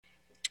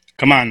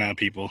Come on now,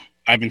 people.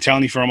 I've been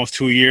telling you for almost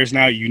 2 years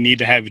now, you need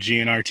to have a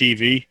GNR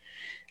TV.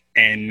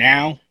 And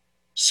now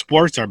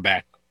sports are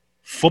back.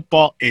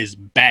 Football is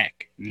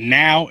back.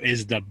 Now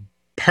is the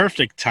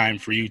perfect time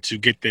for you to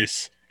get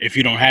this if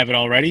you don't have it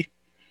already.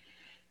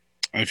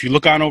 And if you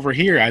look on over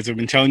here, as I've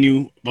been telling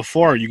you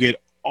before, you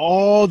get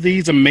all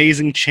these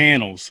amazing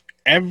channels,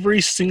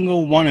 every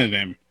single one of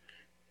them,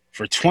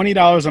 for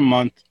 $20 a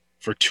month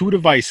for 2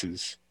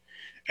 devices.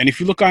 And if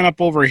you look on up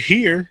over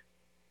here,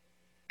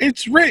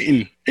 it's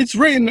written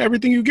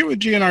everything you get with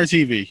GNR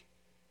TV.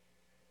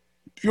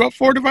 If you want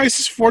 4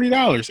 devices,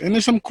 $40. And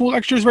there's some cool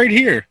extras right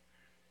here.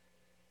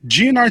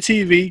 GNR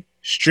TV,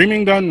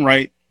 streaming done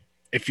right.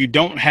 If you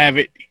don't have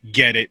it,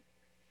 get it.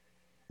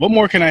 What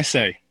more can I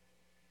say?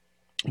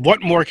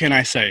 What more can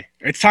I say?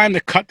 It's time to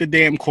cut the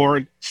damn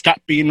cord,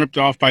 stop being ripped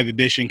off by the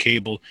dish and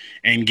cable,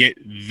 and get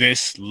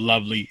this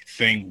lovely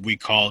thing we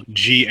call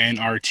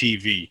GNR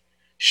TV.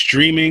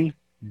 Streaming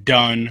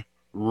done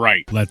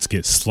right. Let's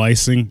get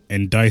slicing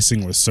and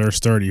dicing with Sir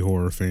Sturdy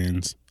horror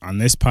fans. On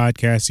this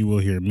podcast, you will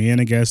hear me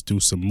and a guest do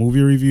some movie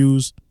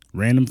reviews,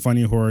 random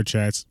funny horror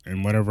chats,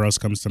 and whatever else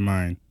comes to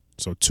mind.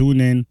 So tune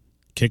in,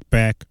 kick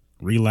back,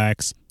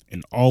 relax,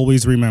 and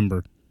always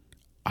remember,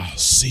 I'll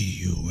see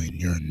you in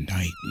your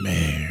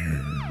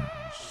nightmares.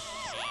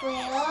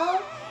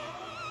 Well,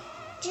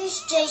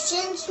 just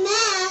Jason's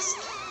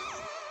mask.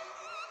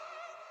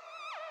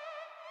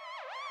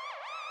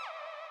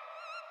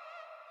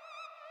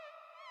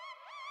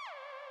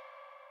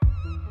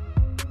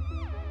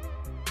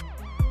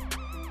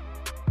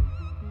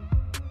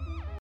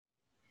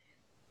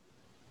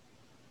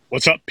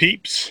 What's up,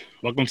 peeps?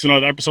 Welcome to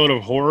another episode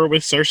of Horror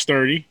with Sir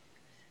Sturdy.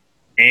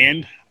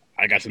 And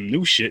I got some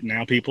new shit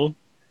now, people.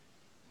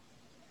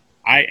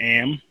 I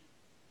am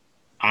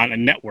on a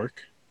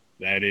network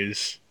that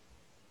is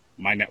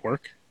my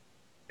network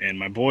and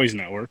my boys'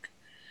 network.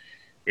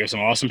 We have some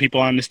awesome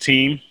people on this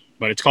team,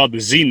 but it's called the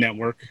Z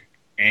Network,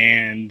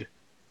 and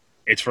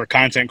it's for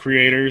content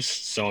creators.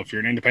 So if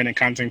you're an independent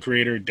content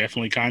creator,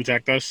 definitely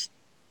contact us.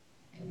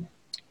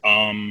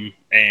 And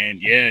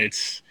yeah,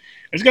 it's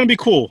gonna be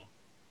cool.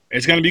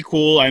 It's gonna be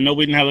cool. I know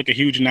we didn't have like a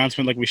huge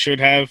announcement like we should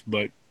have,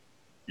 but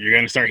you're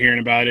gonna start hearing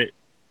about it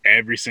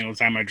every single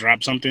time I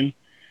drop something.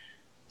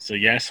 So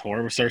yes,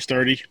 Horror with Sir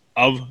Sturdy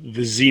of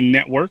the Z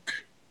Network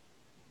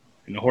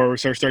and the Horror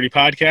with Sir Sturdy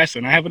podcast.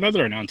 And I have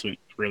another announcement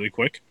really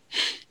quick,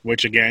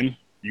 which again,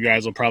 you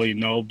guys will probably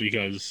know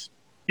because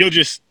you'll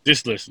just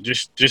listen.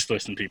 Just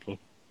listen, people.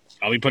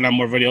 I'll be putting out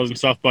more videos and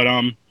stuff. But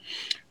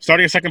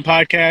starting a second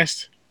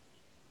podcast,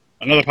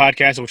 another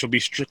podcast which will be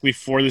strictly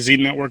for the Z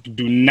Network. I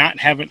do not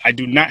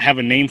have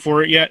a name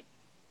for it yet.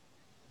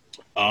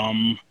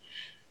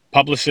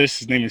 Publicist,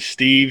 his name is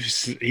Steve.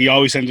 He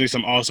always sends me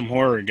some awesome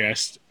horror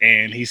guests,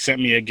 and he sent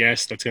me a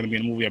guest that's going to be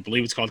in a movie. I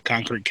believe it's called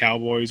Concrete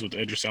Cowboys with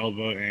Idris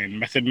Elba and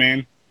Method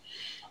Man.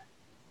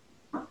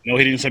 No,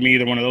 he didn't send me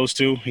either one of those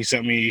two. He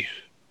sent me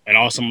an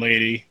awesome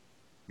lady.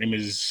 Her name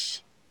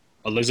is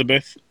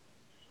Elizabeth,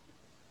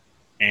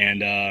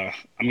 and I'm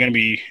going to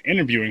be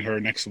interviewing her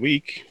next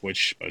week,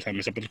 which by the time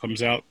this episode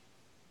comes out,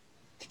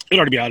 it'll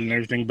already be out and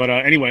everything. But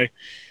anyway,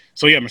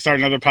 so yeah, I'm going to start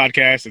another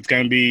podcast. It's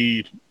going to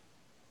be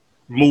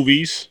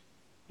movies,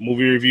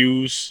 movie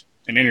reviews,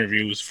 and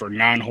interviews for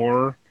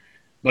non-horror,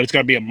 but it's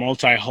going to be a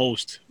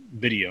multi-host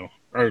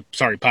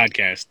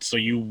podcast. So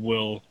you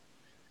will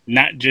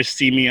not just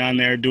see me on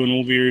there doing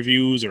movie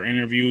reviews or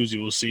interviews. You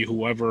will see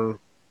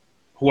whoever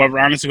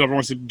wants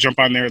to jump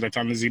on there that's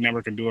on the Z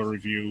Network and do a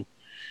review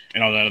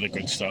and all that other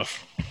good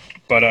stuff.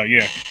 But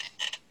yeah,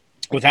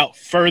 without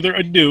further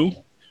ado,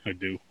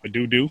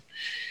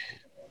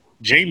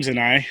 James and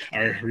I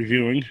are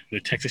reviewing the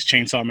Texas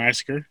Chainsaw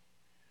Massacre,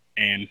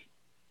 and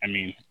I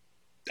mean,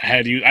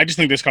 I just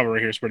think this cover right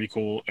here is pretty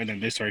cool, and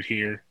then this right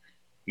here,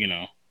 you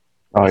know.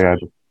 Oh yeah,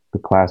 the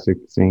classic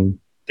scene.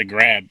 The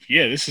grab.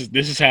 Yeah, this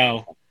is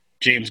how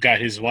James got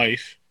his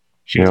wife.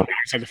 She was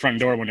outside the front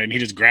door one day, and he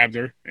just grabbed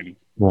her and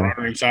brought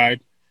her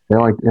inside. It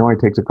only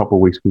takes a couple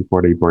weeks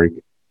before they break.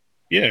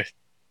 Yeah,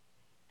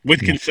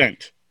 with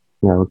consent.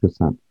 Yeah, with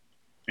consent.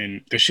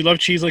 And does she love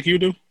cheese like you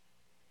do?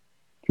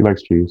 She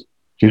likes cheese.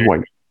 She's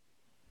white.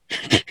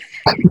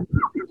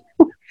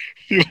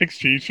 He likes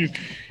cheese.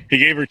 He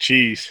gave her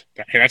cheese.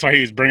 That's why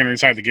he was bringing her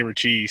inside to give her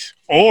cheese.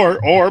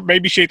 Or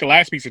maybe she ate the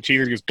last piece of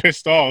cheese and was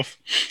pissed off.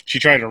 She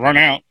tried to run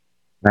out.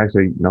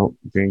 Actually, no,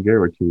 she didn't give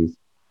her cheese.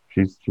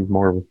 She's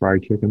more of a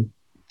fried chicken.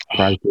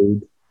 Fried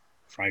food.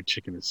 Fried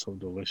chicken is so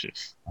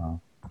delicious.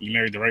 You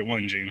married the right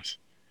one, James.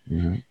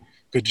 Yeah.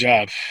 Good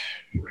job.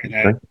 And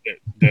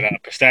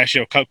that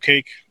pistachio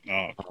cupcake.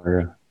 Oh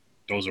yeah.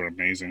 Those are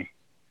amazing.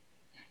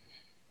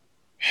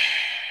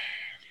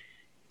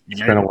 It's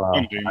been a while.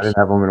 I didn't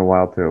have them in a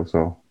while too.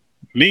 So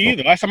me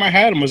either. Last time I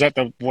had them was at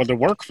the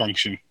work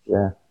function.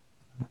 Yeah,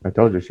 I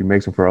told you she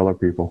makes them for other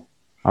people.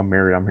 I'm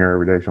married. I'm here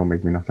every day. She don't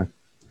make me nothing.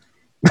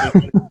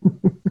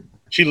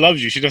 She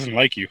loves you. She doesn't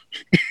like you.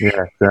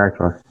 Yeah,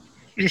 exactly.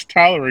 She just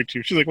tolerates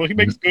you. She's like, well, he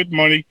makes good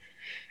money,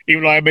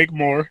 even though I make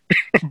more.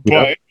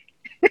 But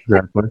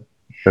exactly,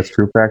 that's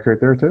true fact right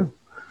there too.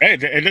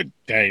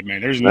 Hey,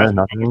 man, there's nothing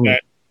wrong with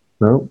that.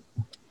 Nope.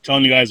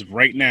 Telling you guys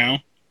right now,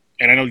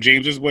 and I know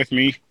James is with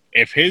me.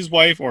 If his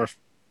wife or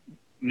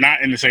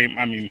not in the same,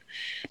 I mean,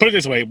 put it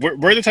this way: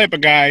 we're the type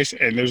of guys,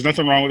 and there's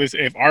nothing wrong with this.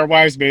 If our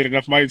wives made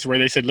enough money to where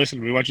they said,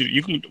 "Listen, we want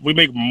you, we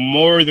make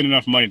more than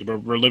enough money,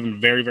 but we're living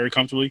very, very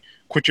comfortably.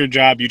 Quit your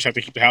job. You just have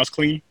to keep the house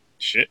clean."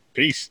 Shit,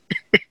 peace.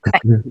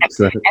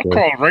 Exactly. I'm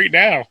calling right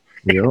now.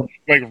 Yep.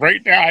 Like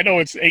right now, I know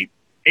it's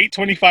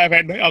 8:25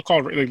 at night. I'll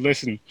call. Like,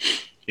 listen,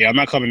 yeah, I'm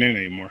not coming in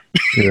anymore.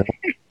 Yeah.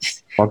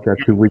 Fuck that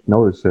 2 week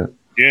notice shit.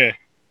 Yeah.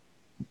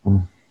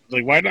 Mm.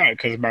 Like, why not?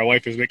 Because my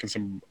wife is making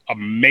some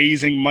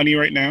amazing money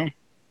right now.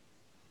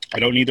 I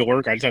don't need to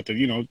work. I just have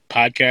to,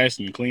 podcast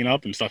and clean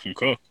up and stuff and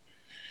cook.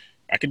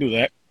 I can do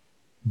that.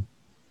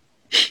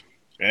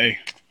 Hey.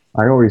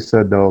 I always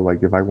said though,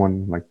 like if I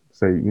won, like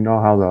say, you know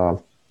how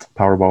the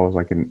Powerball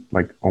was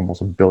like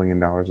almost $1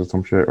 billion or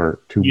some shit, or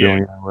 2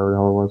 billion, whatever the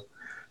hell it was.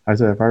 I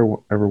said if I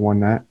ever won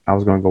that, I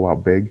was gonna go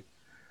out big.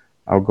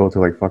 I would go to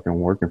like fucking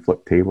work and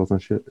flip tables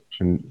and shit,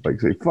 and like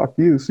say fuck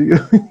you, see you.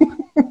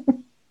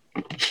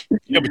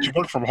 Yeah, but you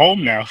work from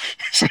home now,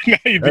 so now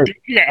you'd be doing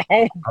it at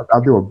home.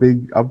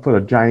 I'll put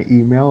a giant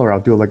email, or I'll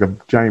do like a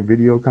giant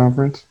video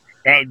conference.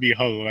 That would be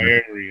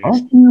hilarious.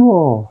 Fuck you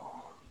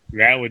all.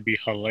 That would be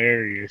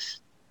hilarious.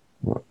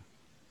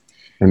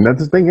 And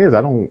that's the thing is,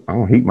 I don't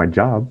hate my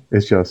job.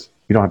 It's just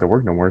you don't have to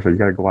work no more, so you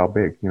got to go out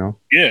big,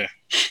 Yeah.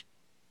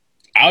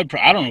 I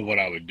don't know what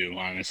I would do,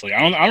 honestly.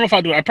 I don't know if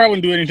I do. I probably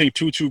wouldn't do anything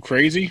too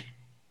crazy,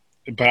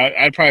 but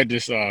I'd probably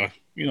just go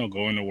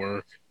into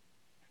work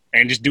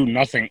and just do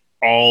nothing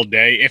all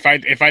day. If I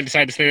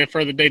decide to stay there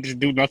for the day, just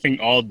do nothing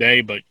all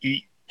day, but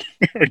eat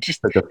or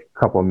just take a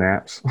couple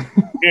naps.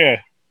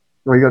 Yeah.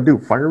 What you gotta do?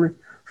 Fire me?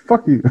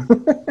 Fuck you.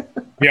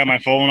 Be on my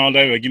phone all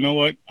day. Like, you know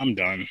what? I'm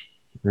done.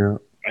 Yeah.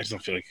 I just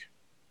don't feel like.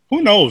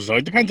 Who knows though?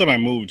 It depends on my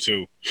mood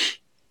too.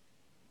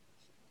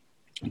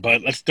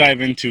 But let's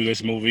dive into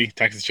this movie,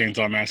 Texas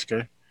Chainsaw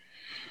Massacre.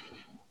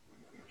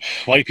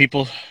 White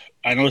people,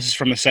 I know this is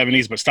from the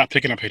 70s, but stop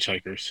picking up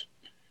hitchhikers.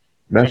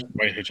 That's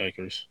white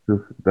hitchhikers.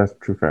 true. That's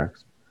true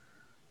facts.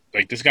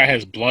 Like, this guy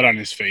has blood on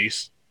his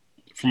face.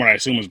 From what I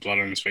assume was blood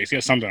on his face. He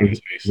has something on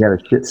his face. He had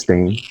a shit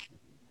stain.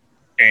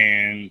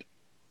 And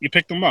you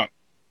picked him up.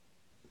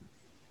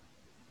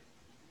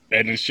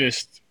 And it's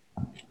just...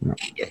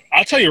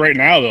 I'll tell you right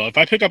now, though,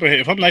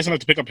 if I'm nice enough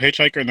to pick up a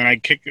hitchhiker and then I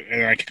kick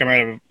him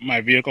out of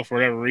my vehicle for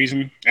whatever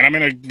reason, and I'm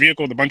in a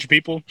vehicle with a bunch of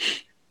people,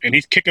 and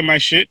he's kicking my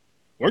shit,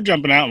 we're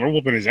jumping out and we're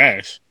whooping his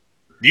ass.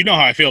 You know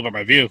how I feel about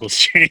my vehicles,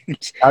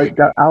 James. I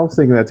was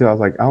thinking that too. I was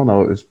like, I don't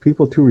know, is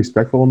people too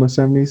respectful in the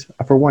 70s?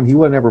 For one, he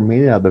would have never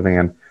made it out of the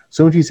van. As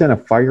soon as he sent a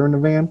fire in the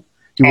van,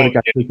 he would have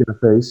got kicked in the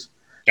face.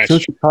 As soon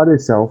as he caught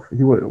himself,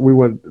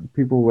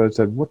 people would have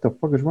said, "What the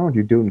fuck is wrong with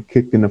you, dude?" and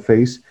kicked in the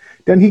face.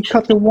 Then he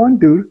cut the one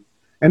dude.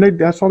 And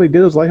that's all they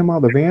did was let him out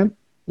of the van.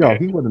 Yo,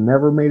 he would have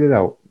never made it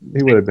out.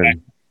 He would have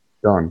been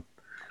done.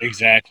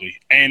 Exactly.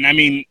 And I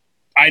mean,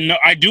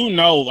 I do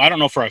know, I don't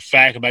know for a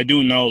fact, but I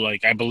do know,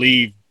 like, I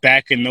believe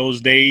back in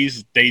those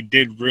days,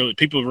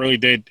 people really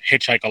did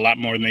hitchhike a lot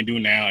more than they do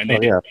now. And they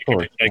did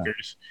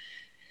hitchhikers.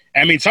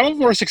 Yeah. I mean, some of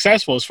them were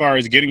successful as far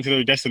as getting to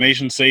their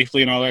destination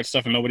safely and all that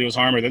stuff, and nobody was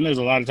harmed. But then there's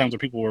a lot of times where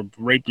people were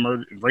raped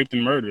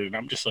and murdered. And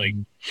I'm just like,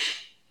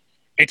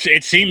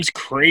 It seems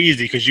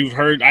crazy because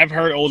I've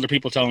heard older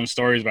people telling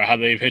stories about how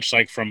they've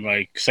hitchhiked from,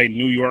 like, say,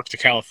 New York to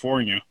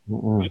California.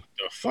 What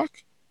the fuck?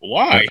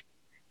 Why?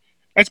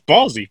 That's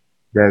ballsy.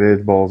 That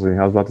is ballsy.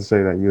 I was about to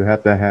say that. You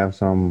have to have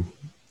some...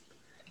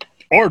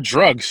 Or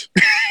drugs.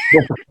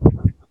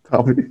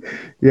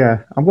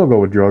 Yeah, I'm going to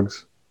go with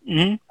drugs.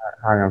 Mm-hmm.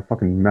 High on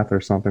fucking meth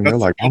or something. They're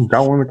like, I'm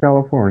going to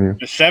California.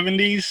 The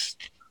 70s?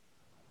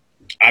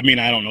 I mean,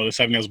 I don't know. The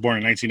 70s, I was born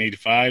in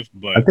 1985,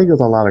 but... I think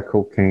there's a lot of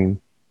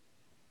cocaine.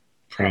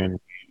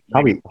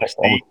 Probably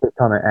a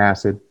ton of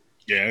acid.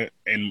 Yeah,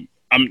 and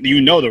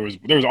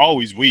there was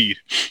always weed.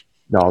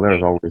 No, there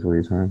was always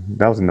weed, man.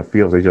 That was in the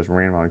fields. They just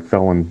ran around and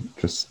fell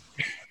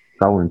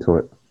into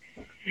it.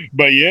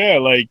 But yeah,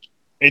 like,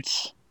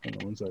 it's... Hold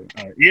on one second.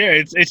 All right. Yeah,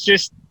 it's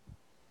just...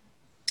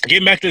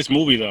 Getting back to this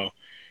movie, though,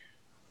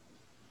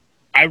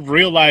 I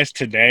realized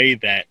today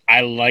that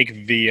I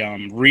like the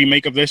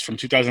remake of this from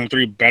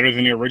 2003 better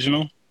than the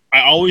original.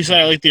 I always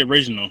say I like the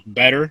original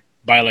better.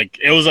 By, like,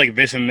 it was like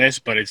this and this,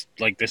 but it's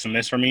like this and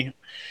this for me.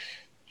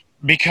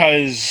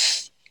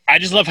 Because I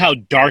just love how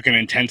dark and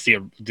intense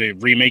the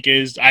remake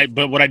is.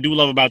 But what I do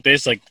love about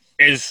this, like,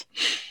 is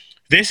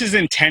this is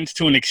intense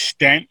to an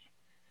extent.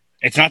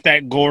 It's not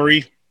that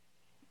gory.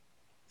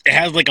 It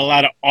has, like, a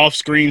lot of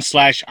off-screen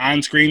 /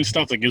 on-screen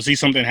stuff. Like, you'll see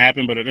something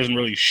happen, but it doesn't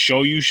really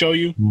show you.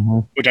 Mm-hmm.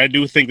 Which I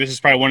do think this is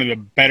probably one of the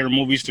better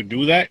movies to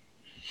do that.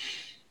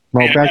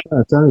 Well, back in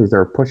the 70s, they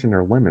were pushing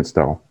their limits,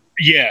 though.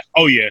 Yeah.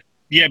 Oh, yeah.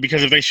 Yeah,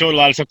 because if they showed a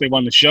lot of stuff they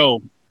wanted to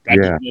show,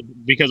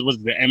 because it was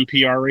the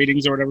NPR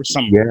ratings or whatever,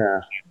 something.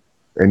 Yeah,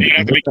 and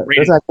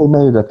this actually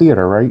made it a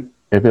theater, right?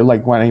 If it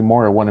like went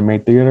anymore, it wouldn't have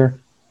made theater.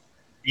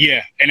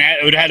 Yeah, and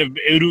it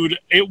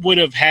would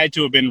have had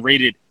to have been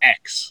rated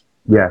X.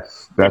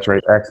 Yes, that's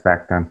right, X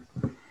back then.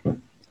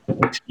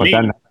 But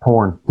then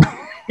porn.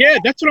 Yeah,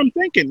 that's what I'm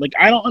thinking. Like,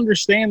 I don't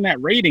understand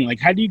that rating. Like,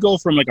 how do you go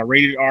from like a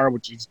rated R,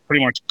 which is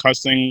pretty much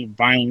cussing,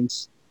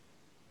 violence,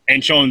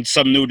 and showing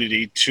some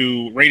nudity,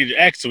 to rated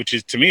X, which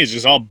is to me is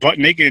just all butt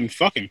naked and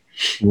fucking.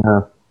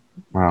 Yeah,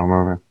 I don't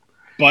know, man.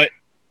 But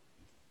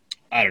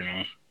I don't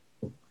know.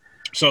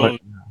 So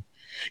But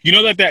you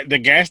know that the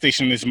gas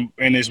station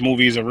in this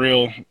movie is a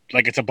real,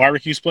 like, it's a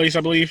barbecue place,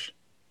 I believe.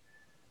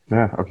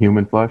 yeah, of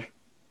human flesh.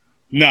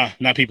 No,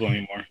 not people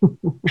anymore.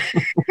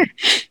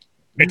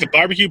 It's a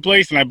barbecue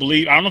place, and I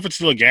don't know if it's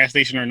still a gas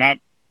station or not,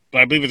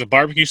 but I believe it's a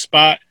barbecue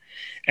spot.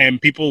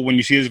 And people, when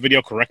you see this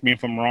video, correct me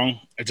if I'm wrong.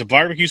 It's a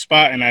barbecue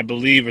spot, and I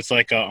believe it's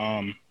like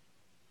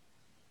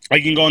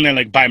like you can go in there and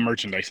like buy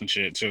merchandise and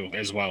shit too,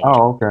 as well.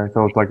 Oh, okay.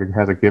 So it's like it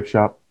has a gift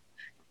shop.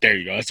 There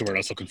you go. That's the word I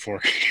was looking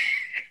for.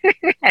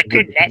 I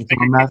could not think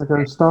Some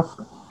massacre stuff.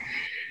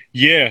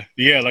 Yeah,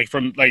 like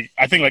from like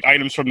I think like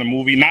items from the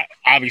movie, not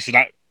obviously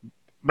not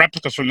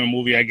replicas from the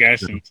movie, I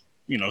guess, and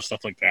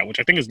stuff like that, which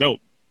I think is dope.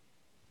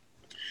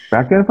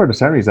 Back then for the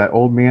 70s, that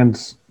old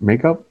man's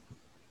makeup,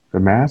 the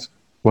mask,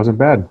 wasn't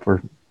bad for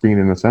being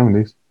in the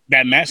 70s.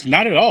 That mask,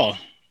 not at all,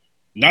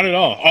 not at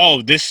all.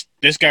 Oh, this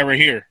guy right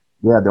here.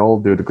 Yeah, the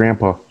old dude, the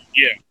grandpa.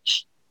 Yeah.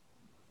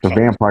 The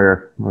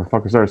vampire. The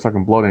fucker started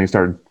sucking blood and he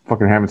started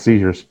fucking having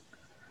seizures.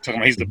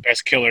 Talking about he's the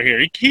best killer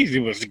here. He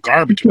was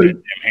garbage.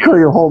 Couldn't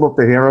you hold up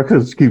the hammer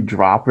because keep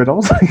dropping? I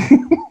was like,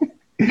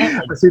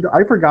 see,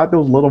 I forgot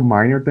those little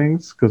minor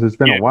things because it's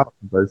been a while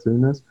since I've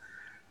seen this.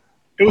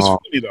 It was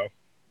funny though.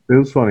 It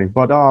was funny,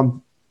 but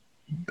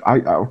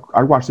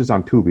I watched this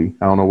on Tubi.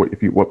 I don't know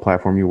what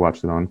platform you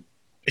watched it on.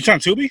 It's on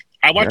Tubi.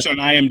 I watched it on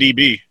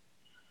IMDb.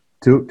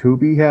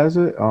 Tubi has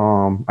it.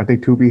 I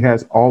think Tubi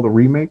has all the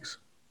remakes.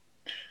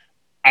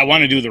 I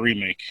want to do the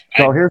remake.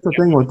 So here's the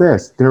thing with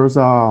this. There was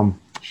a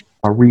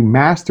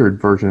remastered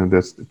version of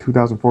this,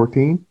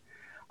 2014.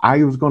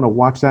 I was going to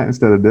watch that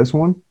instead of this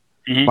one,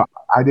 but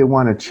I didn't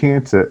want to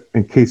chance it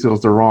in case it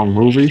was the wrong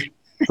movie.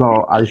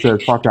 So I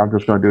said, fuck it, I'm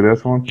just going to do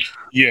this one.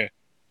 Yeah.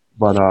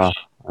 But,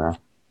 yeah.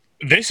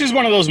 This is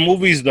one of those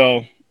movies,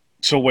 though,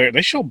 to where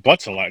they show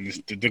butts a lot.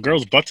 The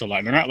girls' butts a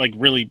lot. They're not, like,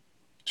 really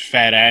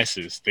fat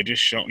asses. They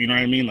just show, you know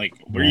what I mean? Like,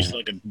 we're used to,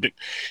 like, a big...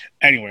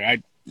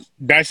 Anyway,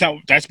 that's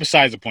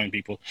besides the point,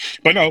 people.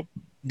 But no,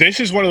 this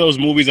is one of those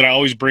movies that I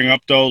always bring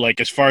up, though, like,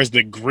 as far as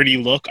the gritty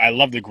look. I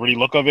love the gritty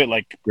look of it,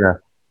 like... Yeah.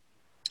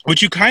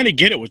 Which you kind of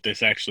get it with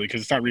this, actually,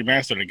 because it's not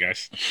remastered, I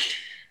guess.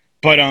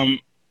 But,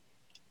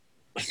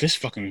 this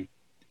fucking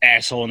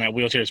asshole in that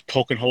wheelchair is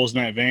poking holes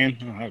in that van.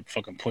 Oh, I'd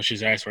fucking push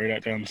his ass right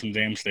out down some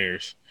damn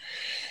stairs.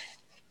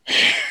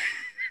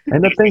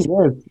 And the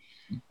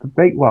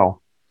thing is,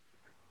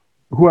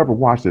 whoever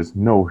watched this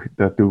know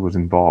that dude was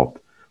involved.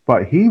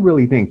 But he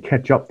really didn't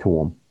catch up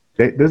to him.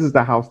 This is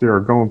the house they're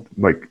going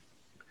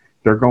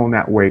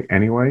that way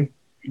anyway.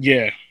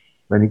 Yeah.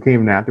 Then he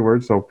came in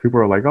afterwards, so people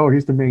are like, oh,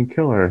 he's the main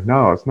killer.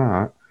 No, it's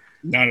not.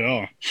 Not at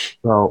all.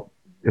 So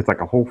it's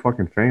like a whole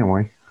fucking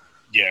family.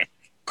 Yeah.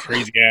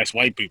 Crazy ass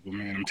white people,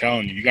 man. I'm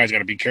telling you, you guys got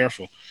to be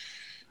careful.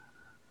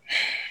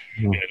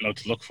 Yeah, know what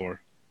to look for.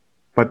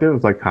 But there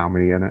was like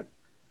comedy in it.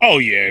 Oh,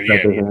 yeah.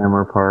 Like the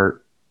hammer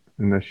part.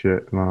 And the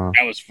shit.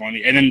 That was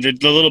funny. And then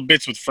the little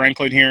bits with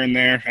Franklin here and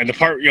there. And the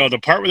part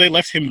where they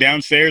left him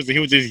downstairs, he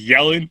was just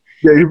yelling.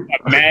 Yeah, he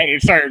got mad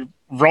and started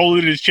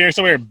rolling in his chair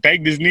somewhere and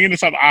banged his knee into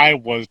something. I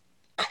was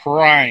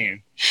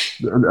crying.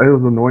 It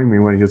was annoying me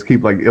when he just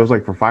keep it was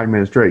like for 5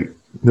 minutes straight.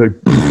 Like,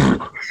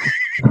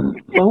 I'm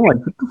like,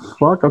 what the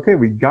fuck? Okay,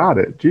 we got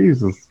it.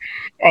 Jesus.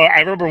 Oh,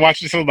 I remember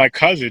watching this with my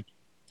cousin.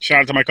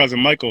 Shout out to my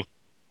cousin Michael.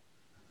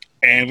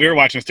 And we were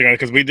watching this together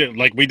because we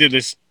did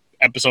this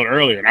episode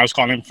earlier, and I was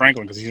calling him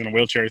Franklin because he's in a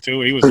wheelchair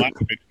too. And he was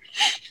laughing,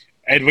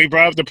 and we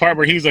brought up the part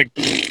where he was like,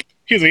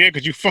 "Yeah,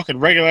 because you fucking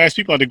regular ass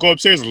people had to go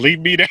upstairs and leave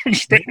me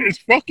downstairs.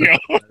 Fuck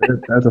y'all."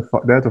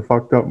 That's a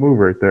fucked up move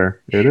right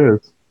there. It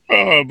is.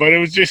 But it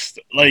was just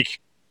like,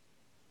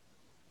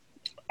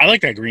 I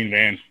like that green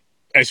van.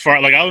 As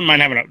far like I wouldn't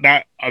mind having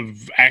not an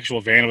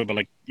actual van of it, but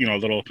like a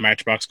little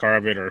Matchbox car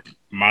of it or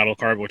model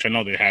car, which I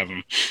know they have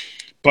them.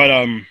 But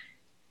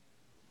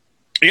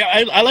yeah,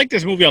 I like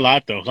this movie a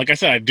lot, though. Like I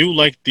said, I do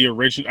like the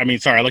original.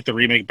 I like the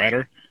remake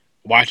better.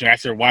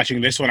 After watching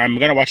this one, I'm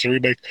gonna watch the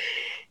remake.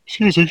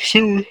 Excuse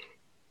me,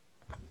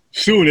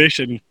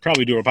 soonish, and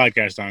probably do a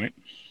podcast on it.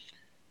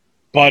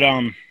 But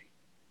and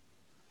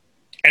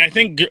I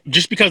think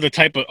just because the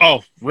type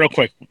of real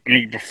quick,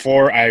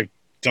 before I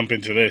jump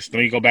into this, let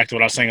me go back to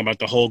what I was saying about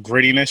the whole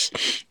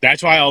grittiness.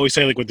 That's why I always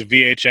say, like, with the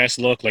VHS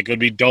look, like, it would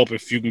be dope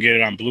if you can get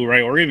it on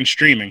Blu-ray or even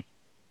streaming,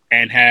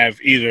 and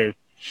have either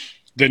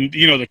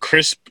the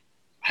crisp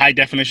high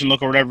definition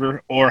look or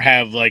whatever, or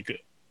have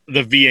like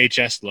the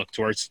VHS look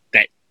towards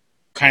that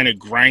kind of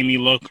grimy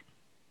look.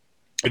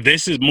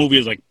 This movie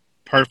is like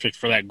perfect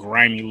for that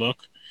grimy look.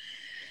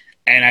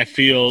 And I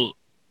feel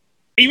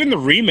even the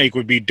remake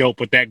would be dope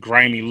with that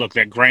grimy look,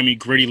 that grimy,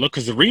 gritty look.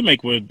 Cause the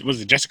remake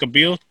was it Jessica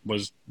Biel?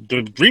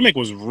 The remake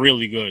was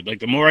really good. Like,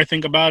 the more I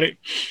think about it,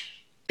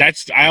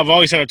 I've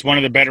always said it's one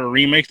of the better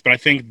remakes, but I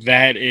think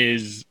that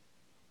is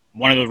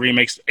one of the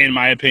remakes, in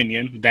my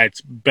opinion, that's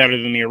better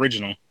than the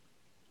original.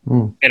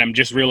 Mm. And I'm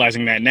just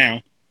realizing that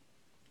now.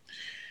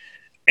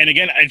 And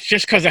again, it's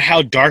just because of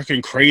how dark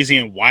and crazy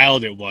and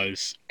wild it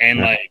was. And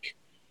like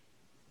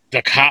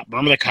the cop,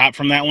 remember the cop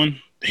from that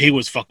one? He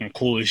was fucking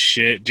cool as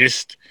shit.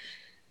 Just,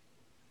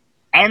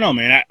 I don't know,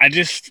 man.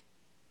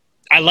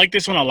 I like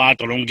this one a lot,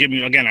 though. Don't get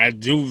me, again, I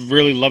do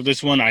really love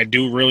this one. I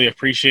do really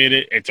appreciate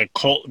it. It's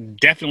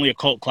definitely a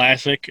cult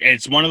classic.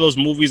 It's one of those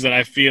movies that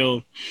I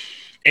feel,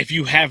 if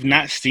you have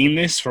not seen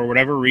this for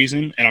whatever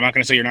reason, and I'm not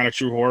going to say you're not a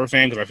true horror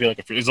fan, because I feel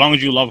like as long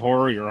as you love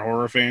horror, you're a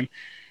horror fan.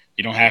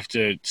 You don't have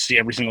to see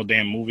every single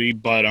damn movie.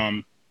 But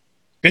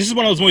this is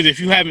one of those movies,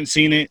 if you haven't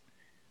seen it,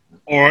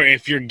 or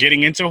if you're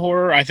getting into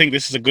horror, I think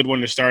this is a good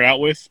one to start out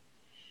with.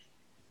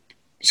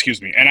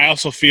 Excuse me. And I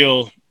also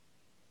feel,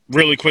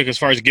 really quick, as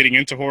far as getting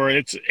into horror,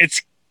 it's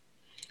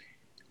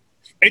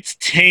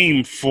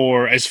tame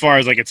for as far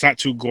as like it's not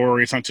too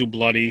gory, it's not too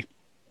bloody.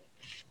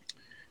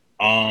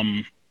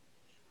 There's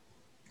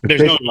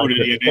no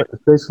nudity in it.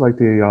 It's basically like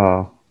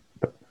the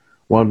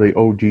one of the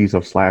OGs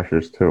of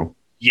slashers too.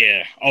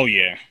 Yeah. Oh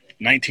yeah.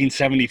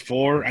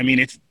 1974. I mean,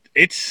 it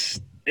was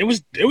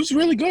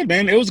really good,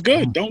 man. It was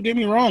good. Don't get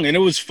me wrong, and it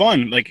was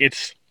fun. Like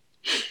it's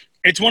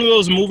one of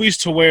those movies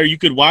to where you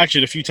could watch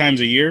it a few times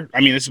a year.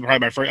 I mean, this is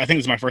probably I think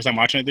this is my first time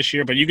watching it this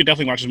year, but you could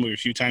definitely watch this movie a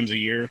few times a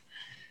year.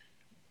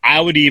 I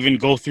would even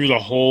go through the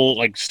whole,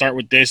 like, start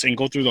with this and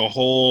go through the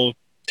whole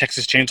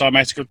Texas Chainsaw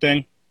Massacre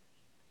thing,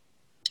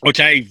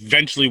 which I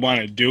eventually want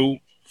to do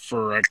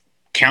for a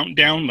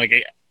countdown. Like,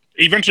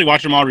 eventually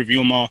watch them all, review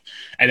them all,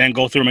 and then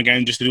go through them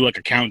again just to do, like,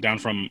 a countdown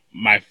from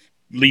my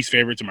least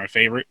favorite to my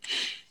favorite,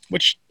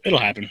 which it'll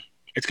happen.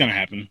 It's going to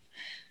happen.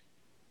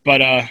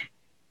 But,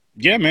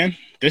 yeah, man,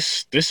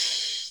 this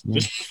is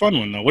a fun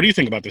one, though. What do you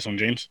think about this one,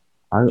 James?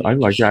 I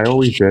like it. I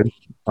always did.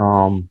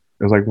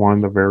 It was like one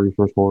of the very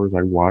first horrors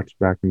I watched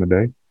back in the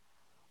day.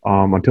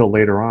 Until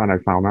later on, I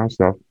found out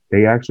stuff.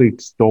 They actually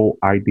stole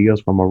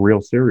ideas from a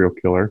real serial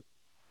killer.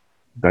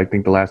 I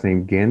think the last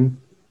name Ginn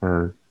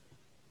or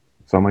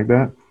something like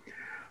that.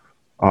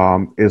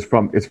 It's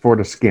for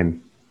the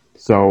skin.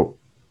 So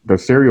the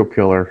serial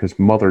killer, his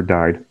mother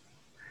died,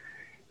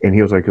 and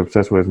he was like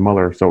obsessed with his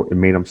mother, so it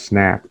made him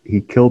snap. He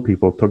killed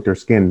people, took their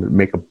skin, to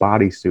make a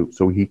bodysuit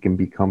so he can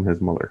become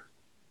his mother.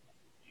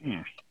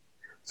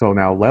 So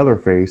now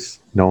Leatherface,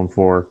 known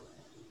for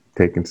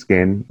taking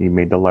skin, he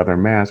made the leather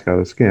mask out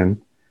of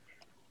skin.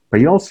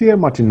 But you don't see it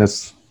much in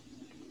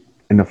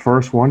the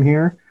first one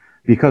here,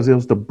 because it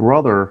was the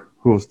brother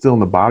who was still in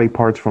the body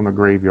parts from the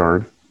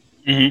graveyard.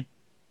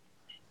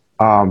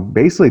 Mm-hmm.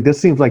 Basically, this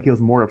seems like he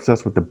was more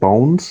obsessed with the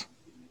bones,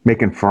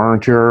 making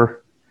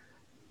furniture.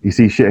 You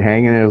see shit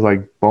hanging, there's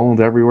like bones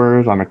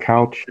everywhere on the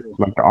couch,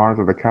 like the arms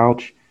of the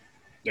couch.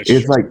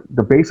 It's like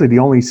basically the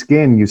only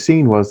skin you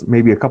seen was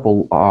maybe a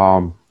couple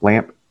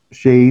lamp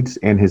shades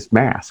and his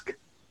mask.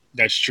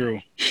 That's true.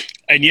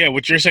 And yeah,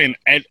 what you're saying,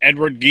 Ed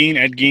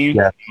Gein.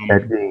 Yeah,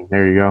 Ed Gein.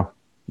 There you go.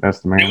 That's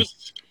the man.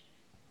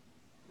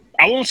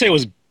 I won't say it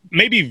was,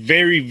 maybe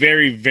very,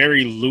 very,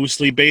 very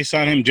loosely based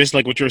on him, just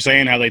like what you were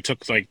saying, how they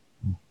took like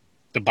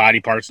the body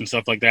parts and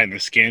stuff like that and the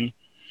skin.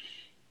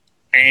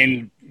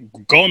 And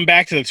going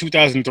back to the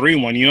 2003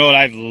 one, you know what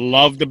I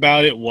loved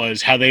about it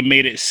was how they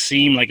made it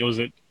seem like it was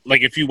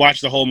like if you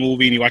watch the whole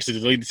movie and you watch the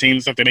deleted scenes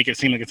and stuff, they make it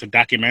seem like it's a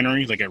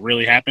documentary, like it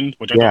really happened.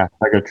 Which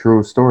like a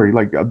true story.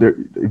 Like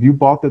if you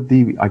bought the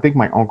DVD, I think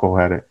my uncle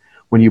had it.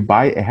 When you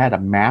buy it, it had a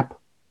map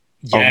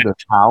of the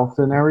house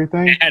and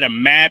everything. It had a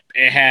map.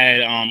 It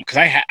had because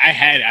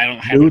I don't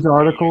have news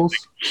articles.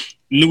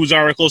 News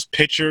articles,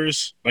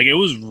 pictures. Like it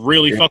was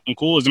really fucking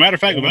cool. As a matter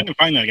of fact, if I can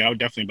find that again, I would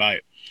definitely buy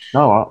it.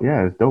 No,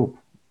 yeah, it's dope.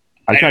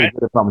 I tried to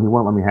get it from him. He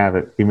wouldn't let me have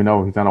it, even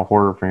though he's not a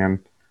horror fan.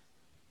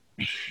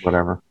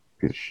 Whatever.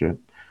 Piece of shit.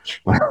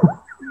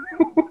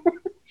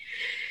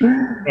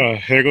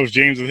 Here goes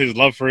James with his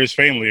love for his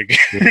family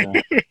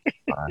again.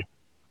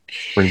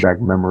 Bring back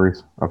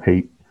memories of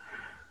hate.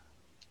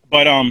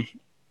 But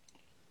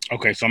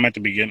okay, so I'm at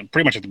the beginning,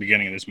 pretty much at the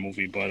beginning of this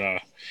movie.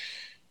 But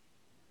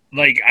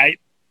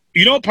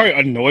you know what part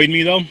annoyed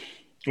me though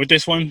with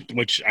this one,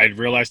 which I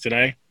realized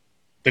today,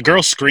 the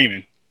girl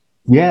screaming.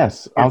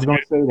 Yes, I was going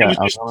to say that. It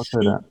was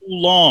too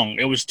long.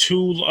 It was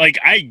too, like,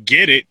 I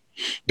get it.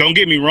 Don't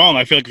get me wrong.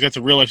 I feel like if that's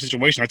a real life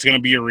situation, that's going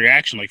to be your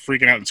reaction, like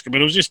freaking out and screaming.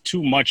 But it was just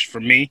too much for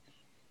me.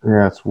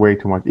 Yeah, it's way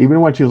too much.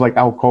 Even when she was like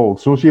out cold,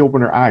 as soon as she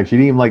opened her eyes, she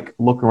didn't even like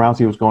look around,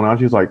 see what's going on.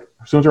 She was like,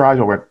 as soon as her eyes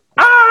opened,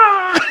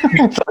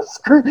 I'm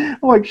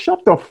like,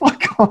 shut the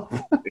fuck up.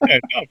 Yeah,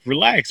 no,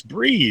 relax,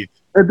 breathe.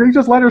 And they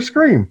just let her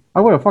scream.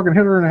 I would have fucking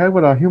hit her in the head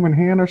with a human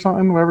hand or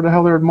something, whatever the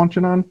hell they were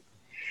munching on.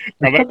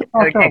 Shut the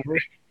fuck up.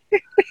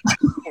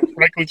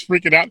 Franklin's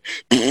freaking out.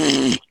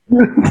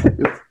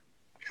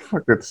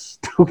 Fucking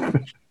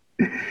stupid.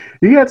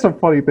 He had some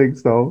funny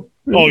things though.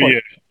 Oh like, yeah.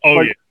 Oh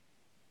like, yeah.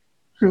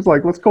 She was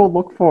like, "Let's go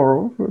look for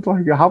him." It's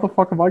like, how the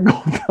fuck am I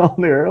going down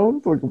there?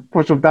 Let's like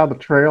push him down the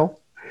trail.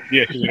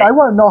 Yeah. I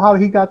want to know how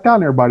he got down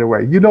there. By the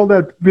way, you know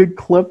that big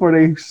cliff where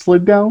they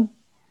slid down?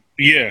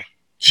 Yeah.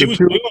 She was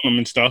wheeling them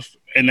and stuff,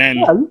 and then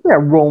you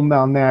can't roll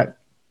down that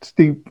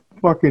steep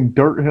fucking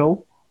dirt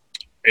hill.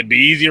 It'd be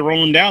easier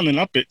rolling down than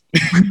up it.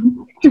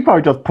 She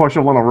probably just push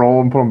him on a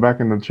roll and put him back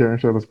in the chair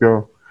and said, "Let's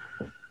go."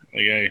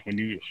 Like, hey,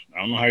 I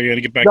don't know how you're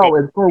gonna get back up. No,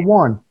 and for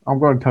one, I'm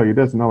going to tell you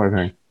this another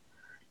thing.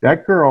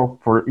 That girl,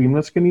 for even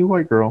a skinny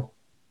white girl,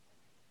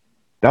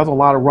 that was a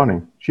lot of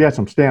running. She had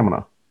some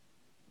stamina.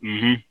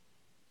 Mm-hmm.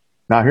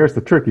 Now here's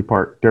the tricky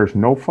part. There's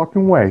no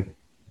fucking way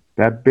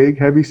that big,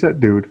 heavy-set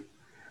dude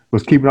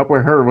was keeping up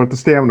with her with the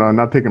stamina and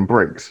not taking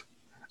breaks.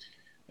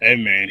 Hey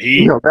man,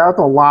 that's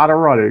a lot of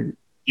running.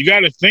 You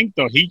got to think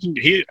though.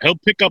 He'll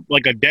pick up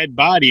like a dead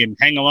body and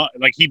hang a lot.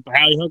 Like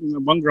how he hooked the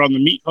one girl on the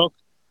meat hook.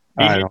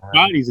 He hits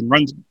bodies and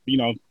runs. You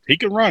know, he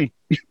can run.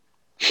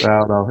 I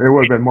don't know. It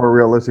would have been more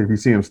realistic if you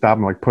see him stop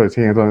and like put his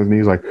hands on his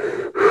knees, like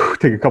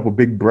take a couple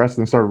big breaths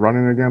and start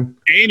running again.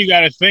 And you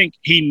got to think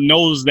he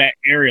knows that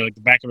area like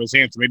the back of his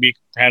hand. So maybe he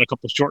had a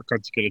couple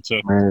shortcuts to get it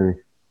to. Maybe.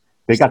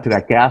 They got to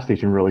that gas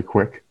station really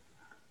quick.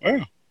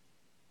 Yeah.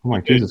 I'm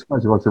like, Jesus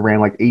Christ, he must have ran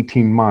like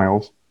 18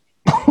 miles.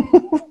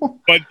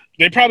 But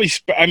they probably,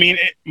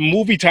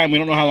 movie time, we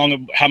don't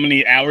know how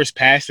many hours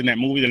passed in that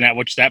movie. Then I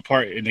watched that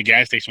part in the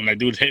gas station when that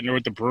dude's hitting her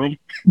with the broom.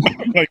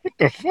 I'm like, what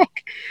the fuck?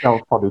 That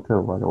was funny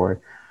too, by the way.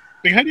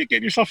 Like, how do you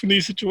get yourself in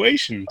these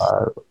situations?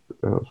 That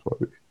was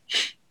funny.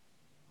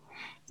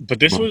 But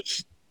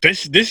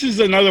this is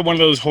another one of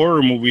those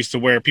horror movies to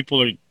where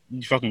you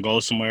fucking go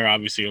somewhere,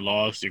 obviously you're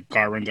lost, your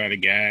car runs out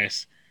of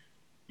gas,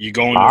 you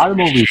go in. A lot of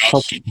movies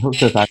took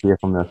this idea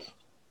from this.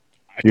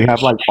 You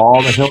have like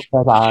all the hills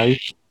have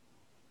eyes.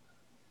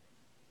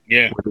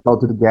 Yeah. When they go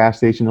to the gas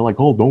station, they're like,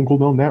 "Oh, don't go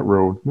down that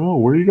road." No,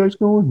 where are you guys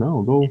going?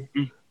 No, go.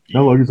 Mm-hmm.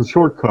 No, look, it's a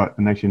shortcut.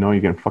 And next you know,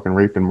 you're getting fucking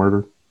raped and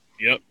murdered.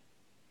 Yep.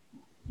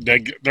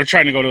 They're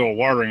trying to go to a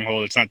watering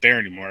hole that's not there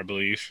anymore, I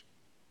believe.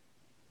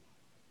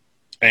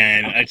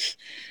 And it's.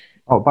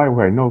 Oh, by the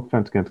way, no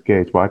offense against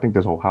gays, but I think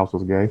this whole house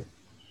was gay.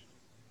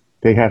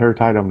 They had her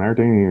tied up and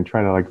everything, and even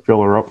try to like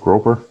fill her up,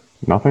 grope her.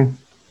 Nothing.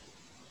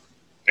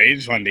 They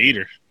just wanted to eat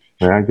her.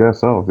 Yeah, I guess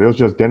so. It was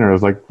just dinner. It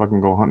was like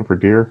fucking go hunting for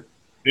deer.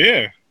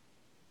 Yeah.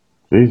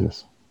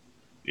 Jesus.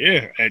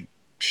 Yeah.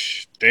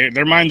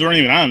 Their minds weren't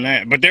even on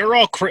that. But they were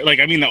all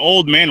the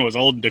old man was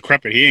old,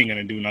 decrepit. He ain't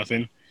going to do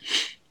nothing.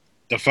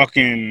 The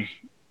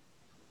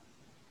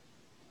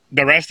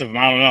rest of them,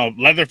 I don't know.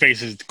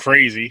 Leatherface is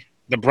crazy.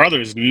 The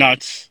brother's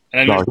nuts.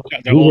 And then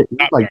he's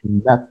like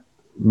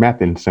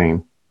meth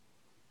insane.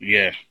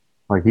 Yeah.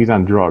 Like he's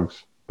on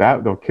drugs.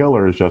 The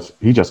killer is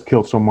he just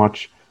killed so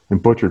much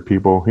and butchered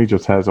people. He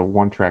just has a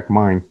one-track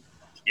mind.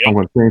 Yep. I'm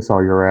going to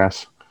chainsaw your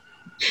ass.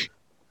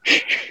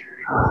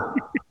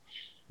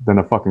 Then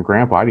the fucking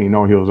grandpa, I didn't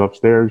know he was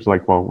upstairs.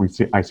 Like, well,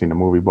 I seen the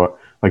movie, but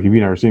like if you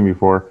never seen me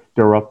before,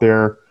 they were up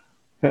there.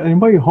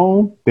 Anybody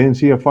home? They didn't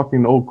see a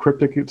fucking old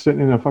cryptic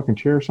sitting in a fucking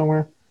chair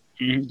somewhere.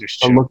 It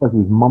looked like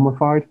he's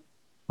mummified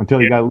until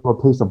he got a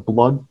little taste of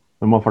blood.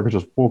 The motherfucker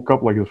just woke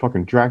up like he was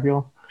fucking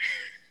Dracula.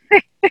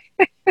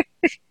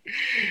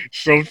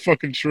 So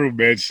fucking true,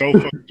 man. So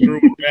fucking true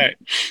with that.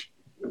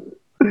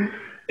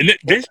 And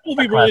this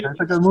movie really... It's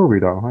a good movie,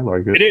 though. I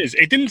like it. It is.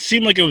 It didn't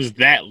seem like it was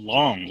that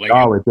long. Like,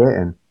 oh, it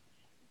didn't.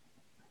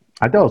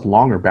 I thought it was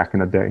longer back in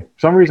the day. For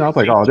some reason, I was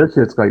like, oh, this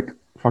shit's like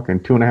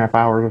fucking 2.5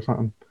 hours or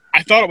something.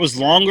 I thought it was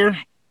longer,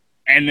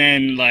 and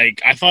then,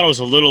 like, I thought it was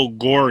a little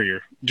gorier.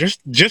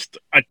 Just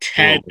a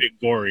tad bit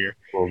gorier.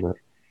 A little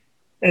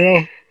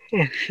bit.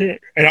 Oh,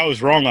 shit. And I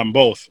was wrong on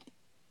both.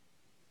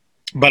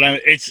 But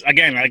it's,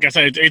 again, like I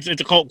said, it's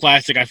a cult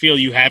classic. I feel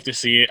you have to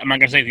see it. I'm not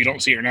going to say if you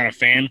don't see it, you're not a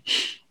fan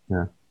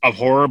of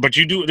horror. But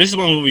you do. This is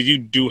one of the movies you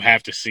do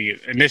have to see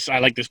it. And I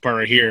like this part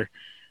right here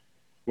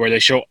where they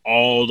show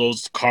all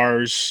those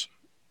cars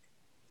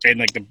and,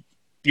 like, in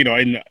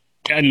the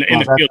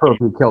field. That's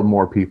he killed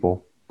more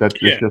people. That's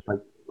just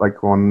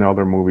like on the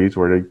other movies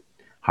where they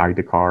hide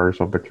the cars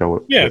of the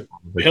killer. Yeah.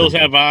 Hills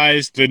Have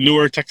Eyes, the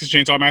newer Texas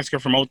Chainsaw Massacre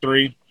from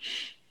 2003.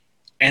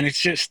 And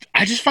it's just,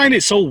 I just find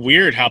it so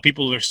weird how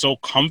people are so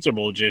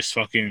comfortable just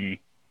fucking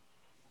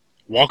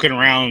walking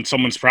around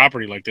someone's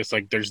property like this.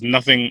 Like, there's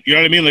nothing, you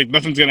know what I mean? Like,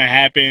 nothing's going to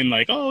happen.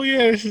 Like, oh,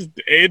 yeah,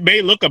 it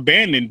may look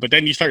abandoned, but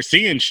then you start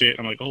seeing shit.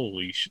 I'm like,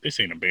 holy shit, this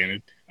ain't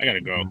abandoned. I got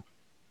to go.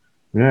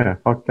 Yeah,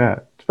 fuck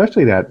that.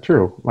 Especially that,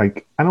 true.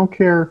 Like, I don't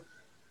care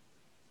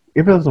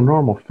if it was a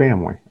normal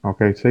family,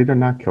 okay? Say they're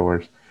not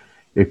killers.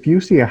 If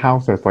you see a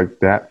house that's like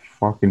that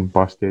fucking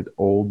busted,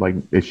 old, like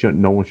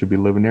no one should be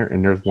living there,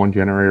 and there's one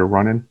generator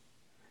running,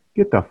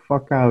 get the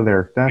fuck out of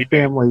there. That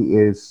family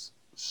is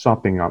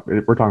something up.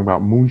 We're talking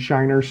about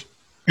moonshiners.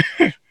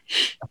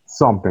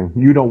 Something.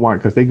 You don't want,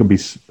 because they can be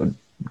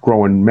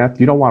growing meth.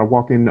 You don't want to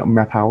walk in a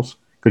meth house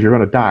because you're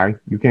going to die.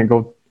 You can't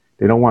go.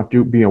 They don't want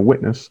you to be a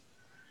witness.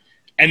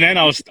 And then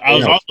I was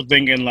also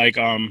thinking, like,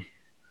 I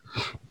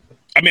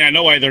mean, I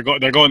know why they're going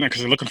there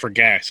because they're looking for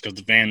gas because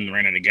the van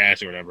ran out of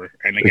gas or whatever,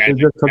 and the guy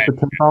just took the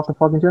tank off the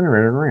fucking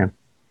generator and ran.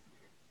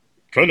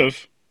 Could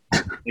have.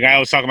 The guy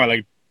was talking about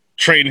like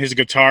trading his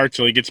guitar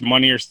till he gets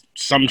money or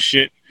some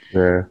shit.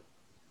 Yeah.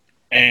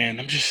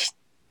 And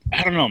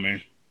I don't know,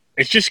 man.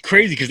 It's just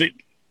crazy because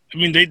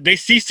they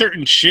see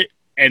certain shit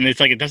and it's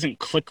like it doesn't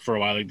click for a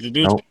while. Like the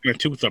dude's putting a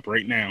tooth up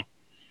right now.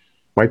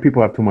 White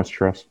people have too much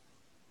trust.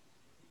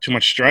 Too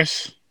much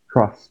stress?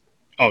 Trust.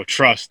 Oh,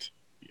 trust.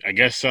 I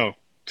guess so.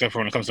 Except for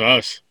when it comes to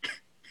us.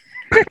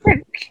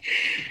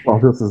 Well,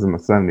 this is in the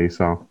 70s,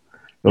 so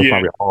it was Yeah.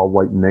 probably all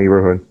white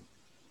neighborhood.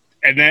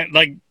 And then,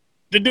 like,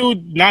 the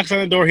dude knocks on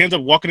the door. He ends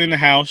up walking in the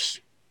house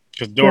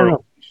because the door. Yeah,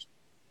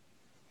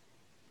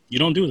 You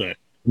don't do that.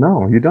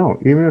 no, you don't.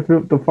 Even if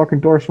the fucking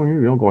door swing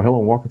you don't go hello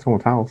and walk into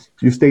someone's house.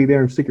 You stay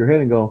there and stick your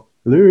head and go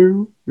hello.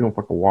 You don't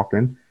fucking walk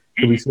in.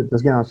 Could we sit,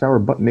 just get out of the shower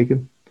butt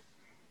naked?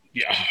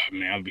 Yeah,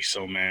 man, I'd be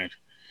so mad.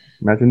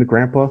 Imagine the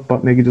grandpa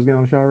butt naked just getting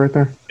out of the shower right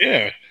there.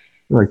 Yeah.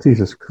 You're like,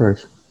 Jesus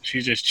Christ.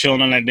 She's just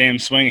chilling on that damn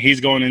swing. He's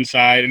going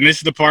inside. And this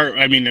is the part,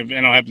 I mean, I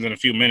know it happens in a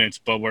few minutes,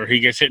 but where he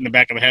gets hit in the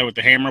back of the head with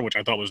the hammer, which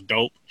I thought was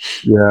dope.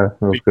 Yeah,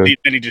 that was good.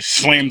 Then he just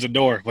slams the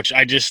door, which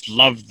I just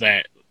loved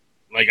that.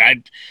 Like,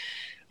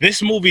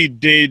 this movie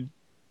did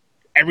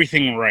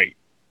everything right.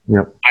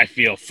 Yep. I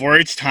feel. For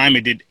its time,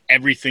 it did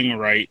everything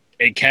right.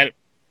 It kept,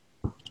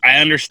 I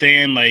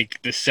understand,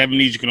 like, the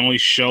 70s, you can only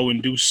show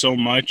and do so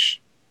much.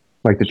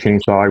 Like the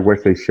chainsaw, I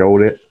wish they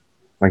showed it.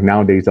 Like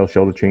nowadays, they'll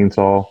show the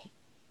chainsaw.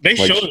 They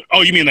Like- showed,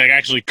 oh, you mean like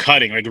actually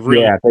cutting, like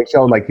really? Yeah, they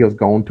showed like he was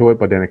going to it,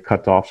 but then it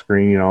cuts off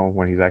screen,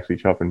 when he's actually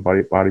chopping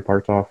body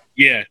parts off.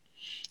 Yeah.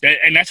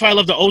 And that's why I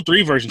love the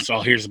 03 version. So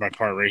here's my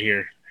part right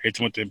here. It's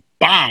with the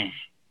bang,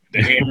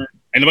 the hammer.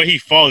 And the way he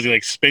falls, he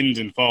like spins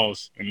and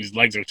falls, and his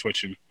legs are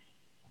twitching.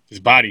 His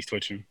body's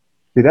twitching.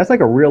 See, that's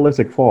like a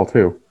realistic fall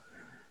too.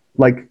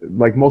 Like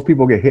most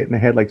people get hit in the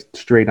head like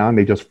straight on,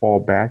 they just fall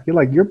back. You're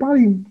like, your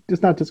body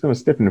is not just going to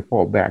stiffen and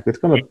fall back. It's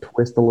going to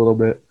twist a little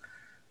bit.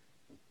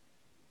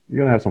 You're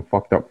going to have some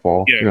fucked up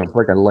fall. Yeah. You're going to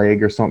break a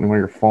leg or something when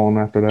you're falling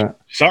after that.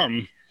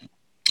 Something.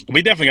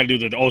 We definitely got to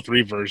do the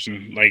 03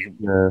 version. Like,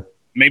 Yeah.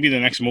 maybe the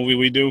next movie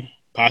we do,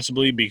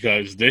 possibly,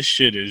 because this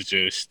shit is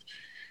just,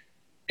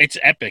 it's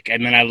epic.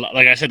 And then,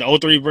 like I said, the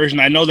 03 version,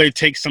 I know they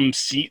take some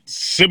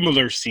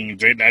similar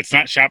scenes. That's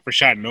not shot for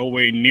shot, no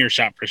way near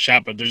shot for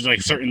shot, but there's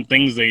like certain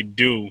things they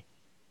do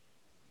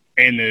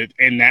in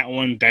that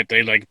one that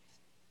they like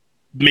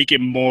make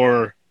it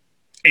more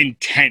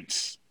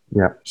intense.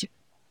 Yeah.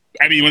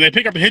 I mean, when they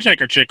pick up the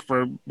hitchhiker chick,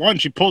 for one,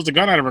 she pulls the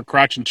gun out of her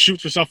crotch and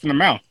shoots herself in the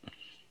mouth.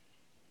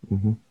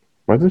 Mm-hmm.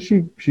 Wasn't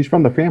she? She's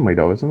from the family,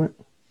 though, isn't it?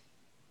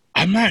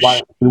 I'm not Why,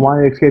 sure. you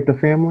want to escape the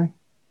family?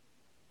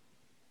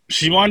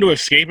 She wanted to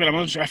escape it. I'm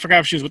not sure. I forgot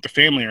if she was with the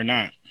family or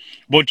not.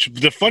 But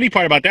the funny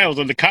part about that was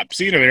when the cops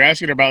seen her, they're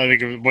asking her about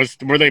it.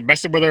 Like, were they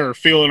messing with her or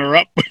feeling her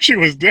up when she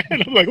was dead?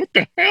 I'm like, what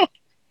the hell?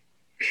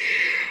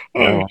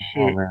 Oh,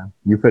 shit. man,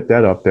 you put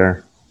that up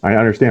there. I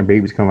understand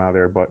babies come out of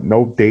there, but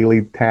no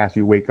daily task.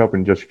 You wake up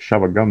and just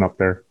shove a gun up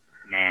there.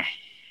 Nah.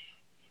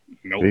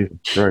 Nope. Jesus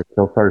Christ.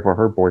 Feel sorry for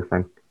her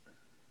boyfriend.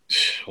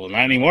 Well,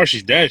 not anymore.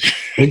 She's dead.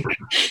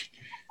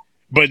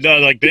 But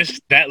like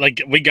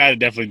we gotta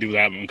definitely do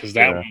that one because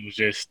that one was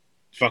just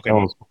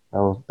fucking.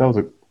 That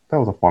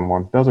was a fun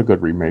one. That was a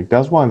good remake. That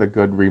was one of the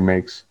good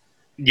remakes.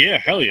 Yeah,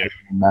 hell yeah,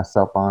 Mess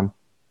up on.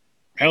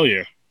 hell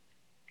yeah.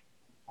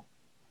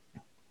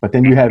 But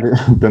then you have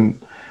then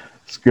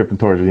skipping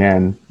towards the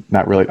end.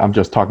 Not really. I'm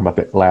just talking about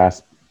the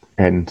last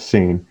end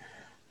scene.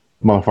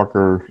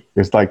 Motherfucker,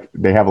 it's like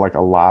they have like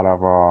a lot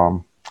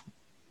of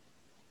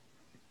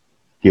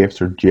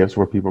gifs or gifs,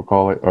 what people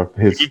call it, of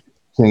his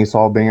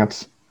chainsaw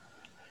dance.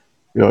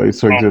 He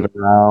swings it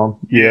around.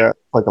 Yeah,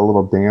 like a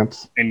little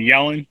dance. And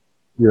yelling.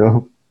 Yeah.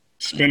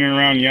 Spinning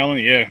around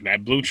yelling. Yeah,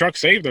 that blue truck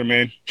saved her,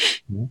 man.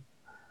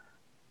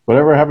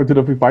 Whatever happened to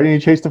the people? Why didn't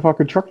he chase the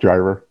fucking truck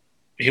driver?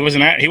 He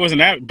wasn't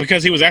at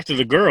because he was after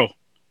the girl.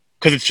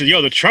 Because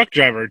the truck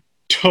driver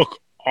took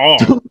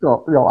off.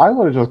 I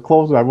would have just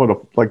closed it. I would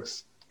have like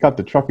cut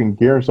the truck in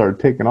gear, started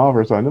taking off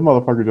or something. The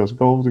motherfucker just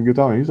goes and gets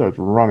on and he starts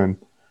running.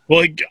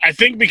 Well, I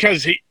think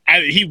because he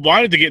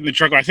wanted to get in the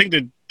truck. I think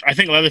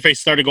Leatherface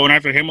started going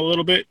after him a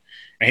little bit,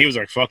 and he was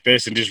like, "Fuck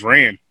this," and just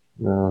ran.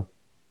 Yeah.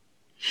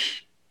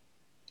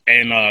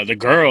 And the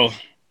girl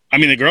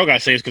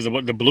got saved because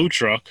of the blue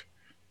truck.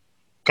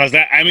 Because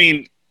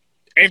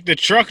if the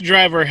truck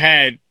driver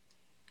had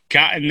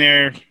gotten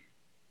there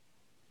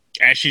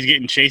as she's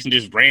getting chased and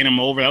just ran him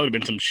over, that would have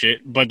been some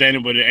shit. But then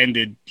it would have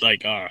ended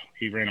like,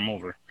 he ran him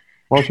over.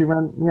 Well, he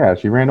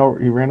ran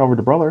over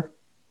the brother.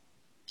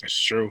 That's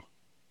true.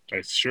 That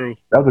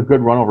was a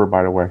good run over,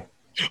 by the way.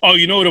 Oh,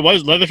 you know what it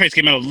was? Leatherface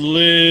came out a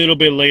little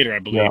bit later, I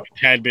believe. Yeah. A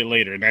tad bit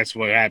later, and that's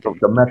what happened.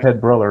 The meth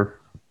head brother.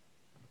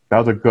 That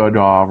was a good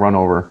run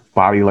over.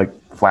 Body like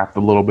flapped a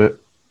little bit.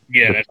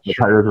 Yeah, that's the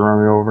true. tires are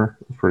running over.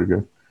 It's pretty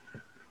good.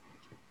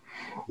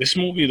 This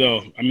movie,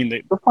 though,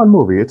 It's a fun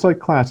movie. It's like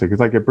classic. It's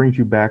like it brings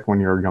you back when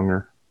you're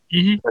younger.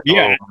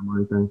 yeah.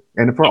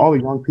 And for all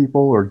the young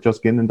people or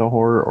just getting into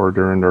horror or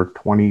they're in their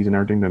 20s and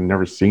everything that have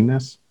never seen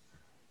this,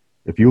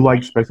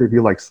 especially if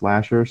you like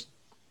slashers,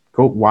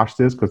 go watch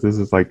this because this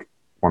is like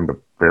one of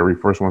the very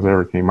first ones that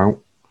ever came out.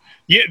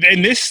 Yeah,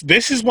 and this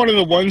is one of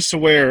the ones to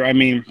where, I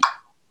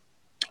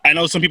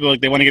know some people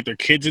they want to get their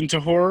kids into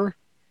horror,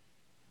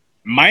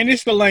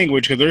 minus the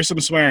language because there's some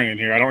swearing in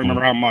here. I don't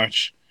remember how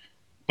much,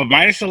 but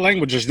minus the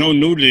language, there's no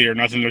nudity or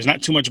nothing. There's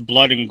not too much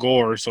blood and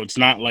gore, so it's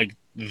not like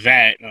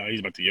that. He's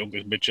about to yoke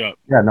this bitch up,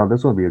 Yeah, no,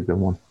 this will be a good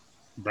one.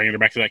 bringing her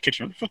back to that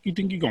kitchen. Where the fuck you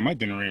think you going? My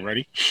dinner ain't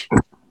ready.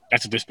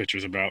 That's what this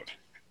picture's about.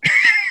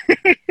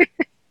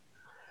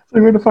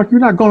 Like, what the fuck? You're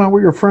not going out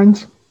with your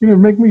friends? You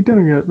didn't make me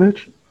dinner yet,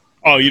 bitch.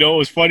 Oh, you know what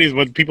was funny is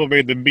when people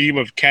made the meme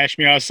of Cash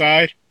Me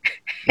Outside.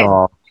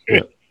 Oh,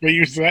 They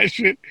used that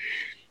shit.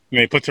 And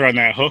they put her on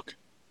that hook.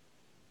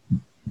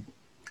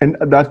 and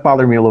that's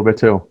bothering me a little bit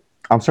too.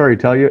 I'm sorry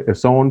to tell you, if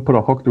someone put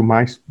a hook through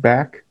my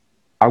back,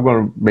 I'm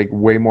going to make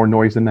way more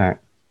noise than that.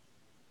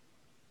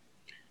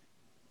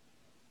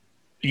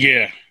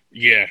 Yeah.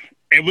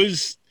 It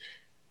was...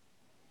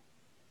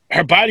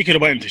 Her body could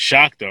have went into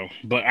shock, though.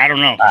 But I don't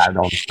know. I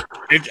don't.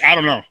 I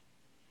don't know.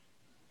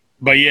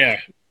 But yeah.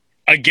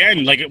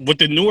 Again, like with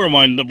the newer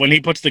one, when he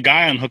puts the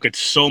guy on hook, it's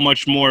so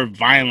much more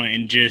violent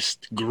and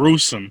just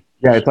gruesome.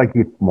 Yeah, it's like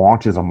he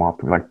launches him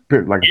up like Yeah.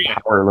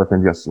 a powerlift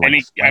and just like.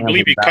 And I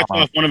believe he cuts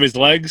off one of his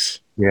legs.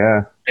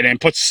 Yeah. And then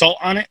puts salt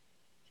on it.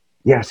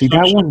 Yeah. See,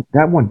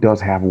 that one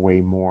does have way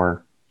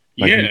more.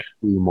 Like, Yeah.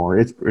 more.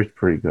 It's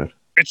pretty good.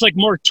 It's like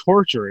more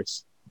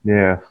torturous.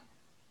 Yeah.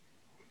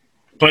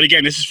 But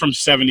again, this is from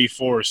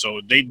 '74, so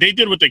they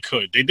did what they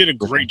could. They did a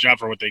great job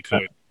for what they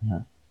could. Yeah.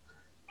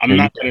 I'm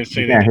not going to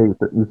say that.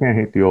 You can't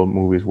hate the old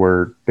movies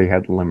where they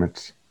had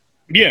limits.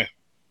 Yeah,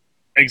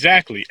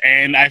 exactly.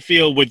 And I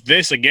feel with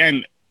this,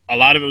 again, a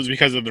lot of it was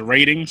because of the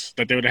ratings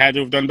that they would have had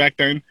to have done back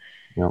then.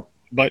 Yep.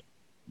 But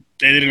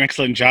they did an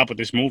excellent job with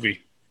this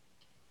movie.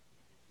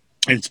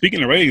 And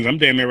speaking of ratings, I'm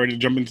damn near ready to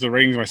jump into the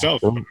ratings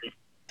myself.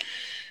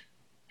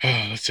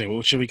 Let's see,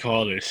 what should we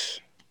call this?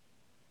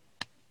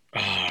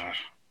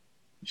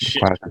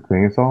 Shit. Classic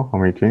chainsaw? How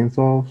many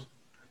chainsaws?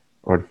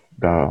 Or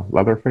the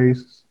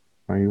Leatherface?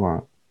 What do you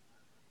want?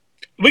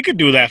 We could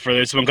do that for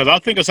this one because I'll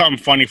think of something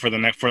funny for the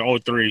next for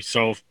 03.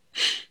 So,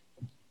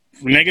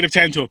 from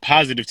 -10 to a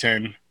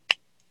 +10,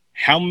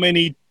 how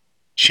many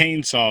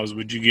chainsaws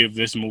would you give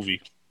this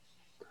movie?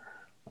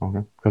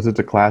 Okay, because it's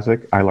a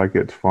classic. I like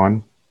it. It's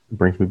fun. It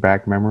brings me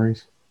back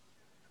memories.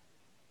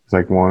 It's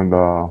like one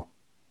of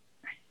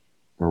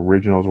the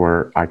originals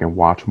where I can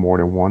watch more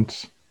than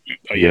once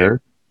a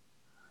year.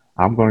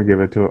 I'm going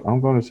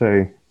to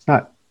say it's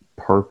not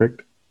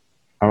perfect.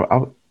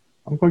 I'm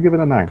going to give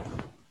it a 9.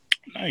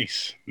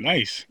 Nice.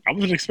 I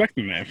wasn't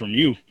expecting that from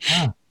you.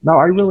 Yeah. No,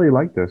 I really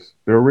like this.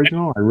 The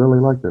original, I really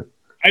liked it.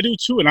 I do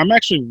too, and I'm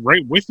actually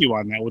right with you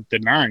on that with the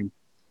 9.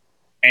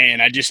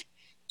 And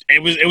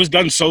it was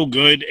done so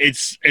good.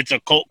 It's a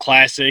cult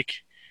classic.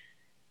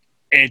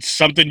 It's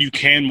something you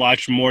can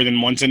watch more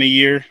than once in a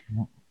year.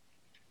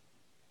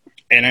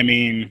 And I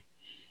mean,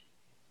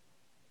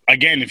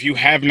 again, if you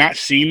have not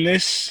seen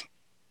this,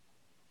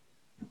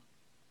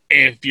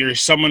 if you're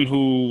someone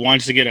who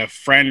wants to get a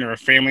friend or a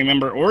family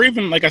member, or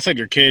even, like I said,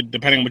 your kid,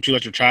 depending on what you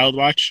let your child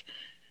watch,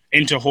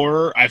 into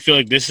horror, I feel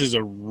like this is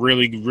a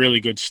really,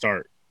 really good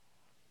start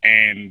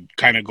and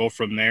kind of go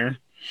from there.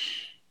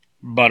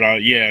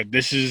 But, yeah,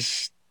 this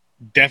is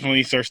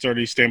definitely Sir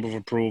Sturdy's stamp of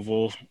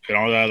approval and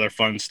all that other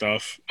fun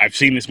stuff. I've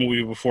seen this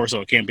movie before, so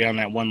it can't be on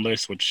that one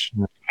list, which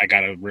I got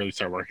to really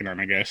start working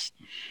on, I guess.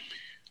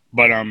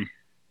 But,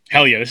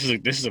 hell yeah, this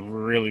is a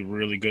really,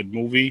 really good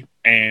movie.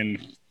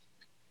 And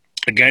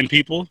again,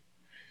 people,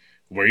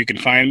 where you can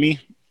find me,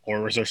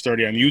 Horror with Sir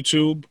Sturdy on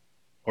YouTube,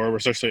 Horror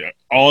with Sir Sturdy,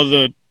 all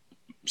the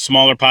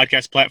smaller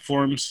podcast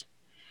platforms.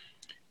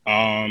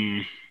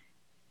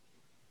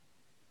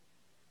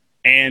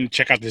 And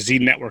check out the Z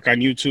Network on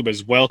YouTube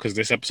as well, because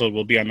this episode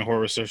will be on the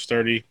Horror with Sir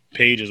Sturdy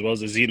page as well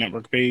as the Z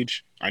Network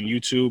page on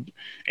YouTube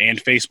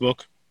and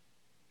Facebook,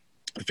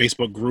 the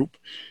Facebook group.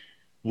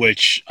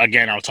 Which,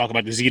 again, I'll talk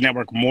about the Z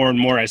Network more and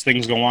more as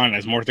things go on,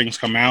 as more things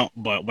come out.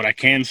 But what I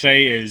can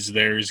say is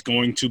there's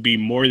going to be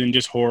more than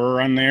just horror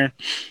on there.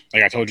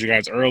 Like I told you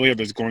guys earlier,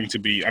 there's going to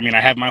be... I mean,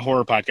 I have my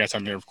horror podcast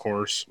on there, of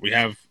course. We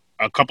have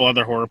a couple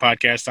other horror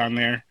podcasts on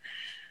there.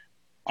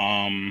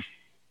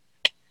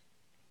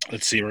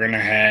 Let's see. We're going to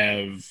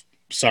have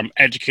some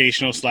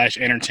educational /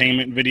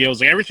 entertainment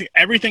videos. Like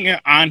everything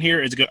on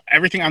here is good.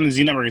 Everything on the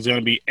Z Network is going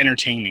to be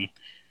entertaining.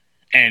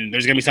 And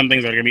there's going to be some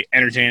things that are going to be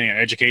entertaining and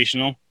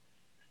educational.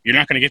 You're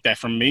not going to get that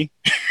from me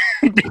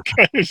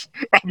because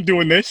I'm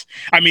doing this.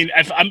 I mean,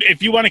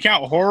 if you want to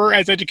count horror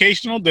as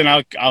educational, then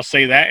I'll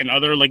say that. And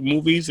other like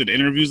movies and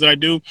interviews that I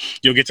do,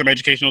 you'll get some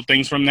educational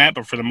things from that.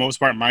 But for the most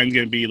part, mine's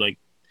going to be like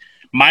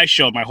my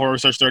show, my Horror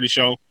Search 30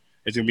 show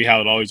is going to be how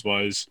it always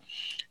was.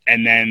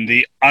 And then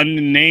the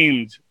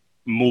unnamed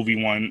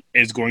movie one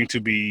is going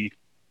to be,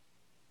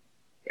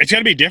 it's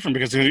going to be different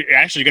because they're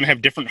actually going to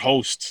have different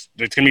hosts.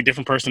 It's going to be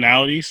different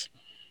personalities.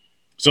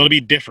 So it'll be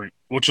different,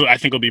 which I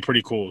think will be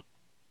pretty cool.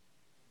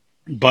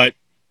 But,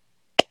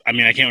 I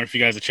mean, I can't wait for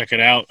you guys to check it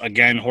out.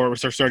 Again, Horror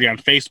with Sir Sturdy on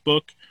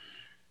Facebook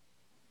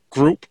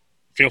group.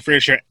 Feel free to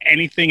share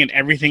anything and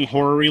everything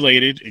horror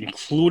related,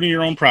 including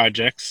your own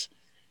projects.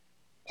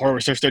 Horror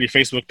with Sir Sturdy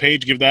Facebook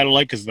page, give that a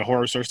like because the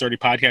Horror with Sir Sturdy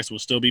podcast will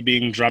still be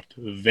being dropped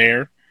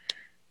there.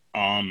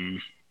 Horror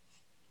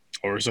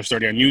with Sir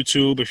Sturdy on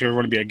YouTube. If you ever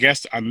want to be a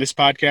guest on this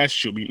podcast,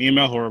 shoot me an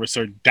email,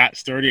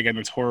 horrorwithsir.sturdy. Again,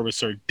 that's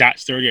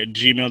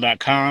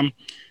horrorwithsir.sturdy@gmail.com.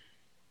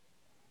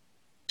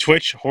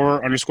 Twitch,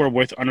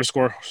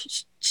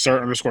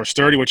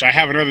 horror_with_sir_sturdy, which I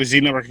have another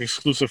Z Network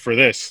exclusive for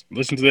this.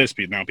 Listen to this,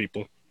 now,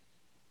 people.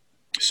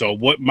 So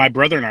what my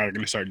brother and I are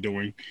going to start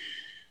doing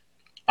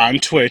on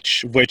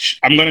Twitch, which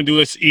I'm going to do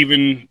this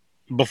even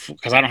before,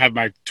 because I don't have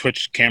my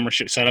Twitch camera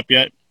shit set up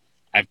yet.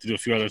 I have to do a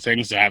few other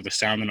things to have the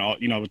sound and all,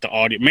 with the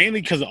audio,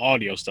 mainly because of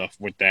audio stuff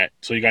with that,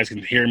 so you guys can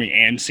hear me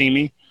and see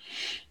me,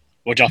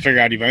 which I'll figure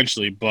out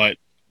eventually. But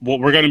what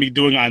we're going to be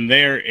doing on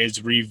there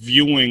is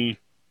reviewing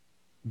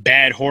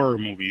bad horror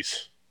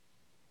movies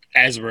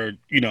as we're,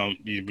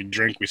 we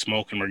drink, we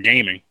smoke, and we're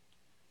gaming.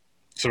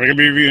 So we're going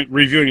to be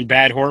reviewing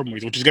bad horror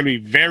movies, which is going to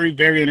be very,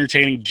 very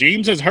entertaining.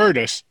 James has heard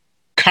us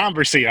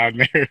conversate on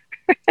there.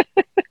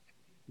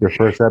 Your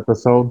first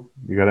episode,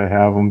 you got to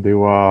have them do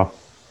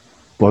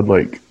Blood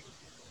Lake.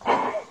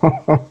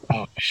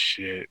 Oh,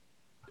 shit.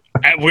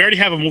 We already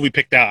have a movie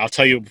picked out. I'll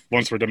tell you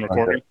once we're done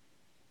recording.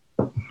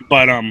 Okay.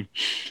 But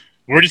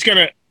we're just going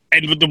to,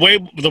 and the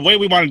way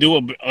we want to do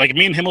it, like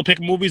me and him will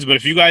pick movies, but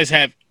if you guys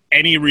have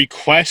any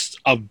requests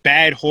of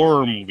bad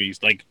horror movies,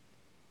 like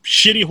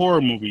shitty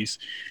horror movies,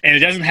 and it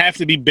doesn't have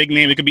to be big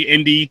name, it could be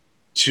indie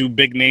to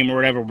big name or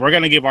whatever, we're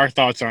going to give our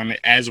thoughts on it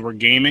as we're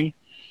gaming.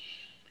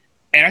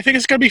 And I think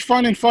it's going to be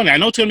fun and funny. I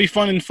know it's going to be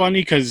fun and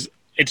funny because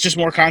it's just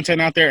more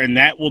content out there, and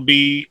that will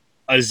be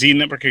a Z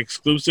Network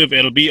exclusive.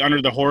 It'll be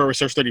under the Horror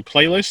Research Study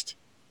playlist,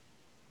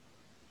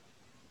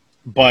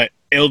 but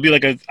it'll be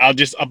like I'll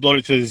just upload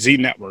it to the Z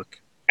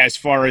Network as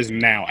far as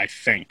now, I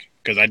think,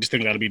 because I just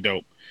think that'll be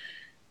dope.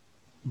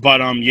 But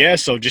yeah,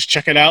 so just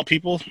check it out,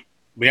 people.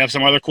 We have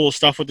some other cool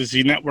stuff with the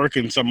Z Network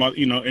and some,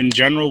 in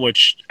general,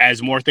 which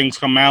as more things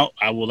come out,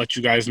 I will let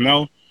you guys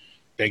know.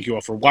 Thank you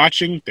all for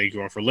watching. Thank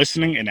you all for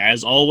listening. And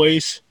as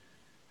always,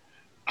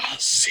 I'll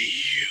see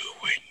you